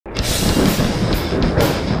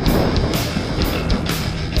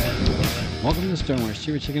Mr. Orange.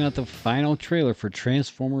 We're checking out the final trailer for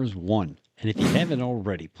Transformers 1. And if you haven't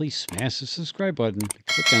already, please smash the subscribe button and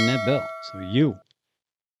click on that bell so you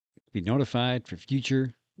be notified for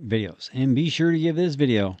future videos. And be sure to give this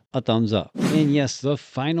video a thumbs up. And yes, the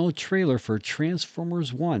final trailer for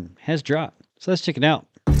Transformers 1 has dropped. So let's check it out.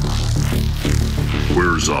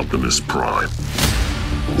 Where's Optimus Prime?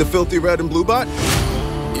 The filthy red and blue bot?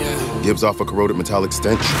 Yeah. Gives off a corroded metallic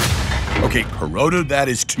stench. Okay, corroded, that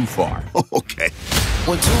is too far. Okay.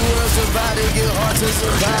 When two worlds divide, it get hard to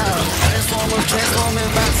survive.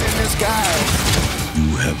 Transforming bats in the sky.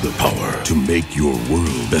 You have the power to make your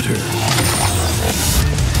world better.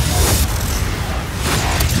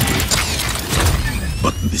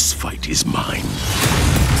 But this fight is mine.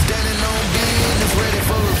 Standing on business, ready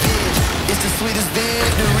for revenge. It's the sweetest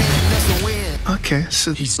victory, and that's a win. Okay,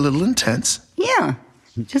 so he's a little intense. Yeah,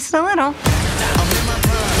 just a little. I'm in my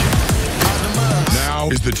prime. Now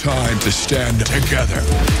is the time to stand together.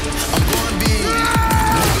 I'm going big.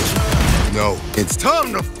 No, it's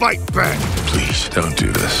time to fight back. Please, don't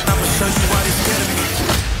do this. I'ma show you why they scared of me.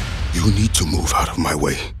 You need to move out of my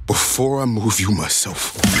way before I move you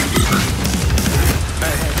myself.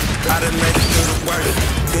 Hey, I done made it through the worst.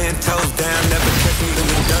 10 toes down, never catch me in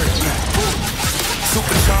the dirt.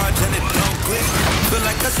 Supercharged and it don't click. Feel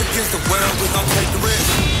like us against the world, we gon' take the risk.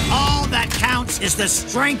 All that counts is the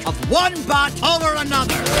strength of one bot over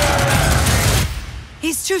another.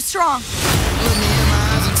 He's too strong. Look me in my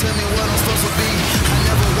eyes and tell me what I'm supposed to be. I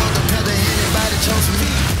never want the path that anybody chose for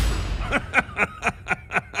me.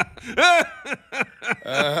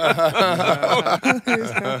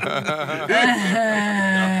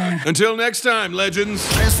 Until next time, legends.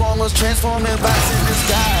 Transformers transforming bats in the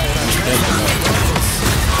sky.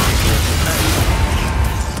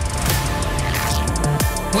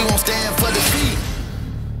 We won't stand for defeat.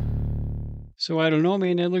 So I don't know,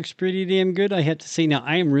 man, it looks pretty damn good, I have to say. Now,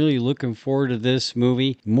 I am really looking forward to this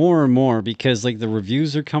movie more and more because, like, the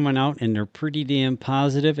reviews are coming out and they're pretty damn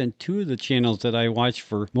positive. And two of the channels that I watch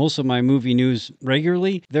for most of my movie news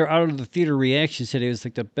regularly, they're out of the theater reaction said it was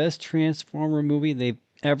like the best Transformer movie they've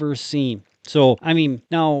ever seen. So, I mean,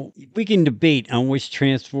 now we can debate on which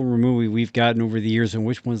Transformer movie we've gotten over the years and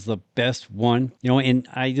which one's the best one, you know, and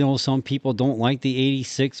I know some people don't like the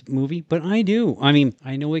 86 movie, but I do. I mean,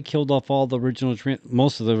 I know it killed off all the original,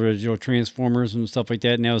 most of the original Transformers and stuff like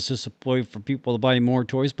that. Now it's just a ploy for people to buy more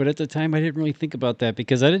toys. But at the time, I didn't really think about that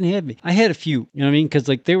because I had a few, you know what I mean? Because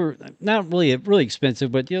like they were not really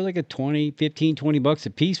expensive, but you know, like a 20 bucks a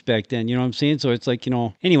piece back then, you know what I'm saying? So it's like, you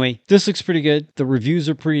know, anyway, this looks pretty good. The reviews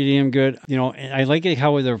are pretty damn good. You know, and I like it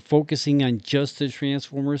how they're focusing on just the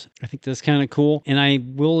Transformers. I think that's kind of cool. And I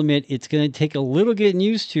will admit it's going to take a little getting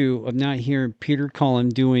used to of not hearing Peter Cullen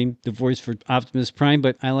doing the voice for Optimus Prime,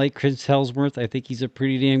 but I like Chris Hemsworth. I think he's a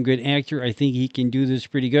pretty damn good actor. I think he can do this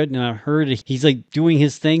pretty good. And I heard he's like doing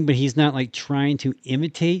his thing, but he's not like trying to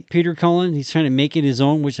imitate Peter Cullen. He's trying to make it his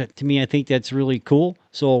own, which to me, I think that's really cool.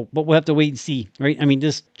 So, but we'll have to wait and see, right? I mean,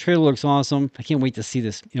 this trailer looks awesome. I can't wait to see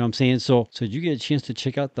this. You know what I'm saying? So did you get a chance to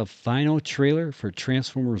check out the final trailer for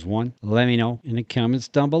Transformers 1? Let me know in the comments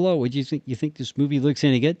down below. What do you think? You think this movie looks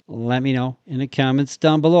any good? Let me know in the comments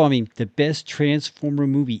down below. I mean, the best Transformer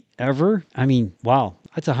movie ever? I mean, wow.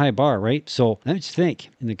 That's a high bar, right? So let me just think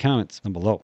in the comments down below.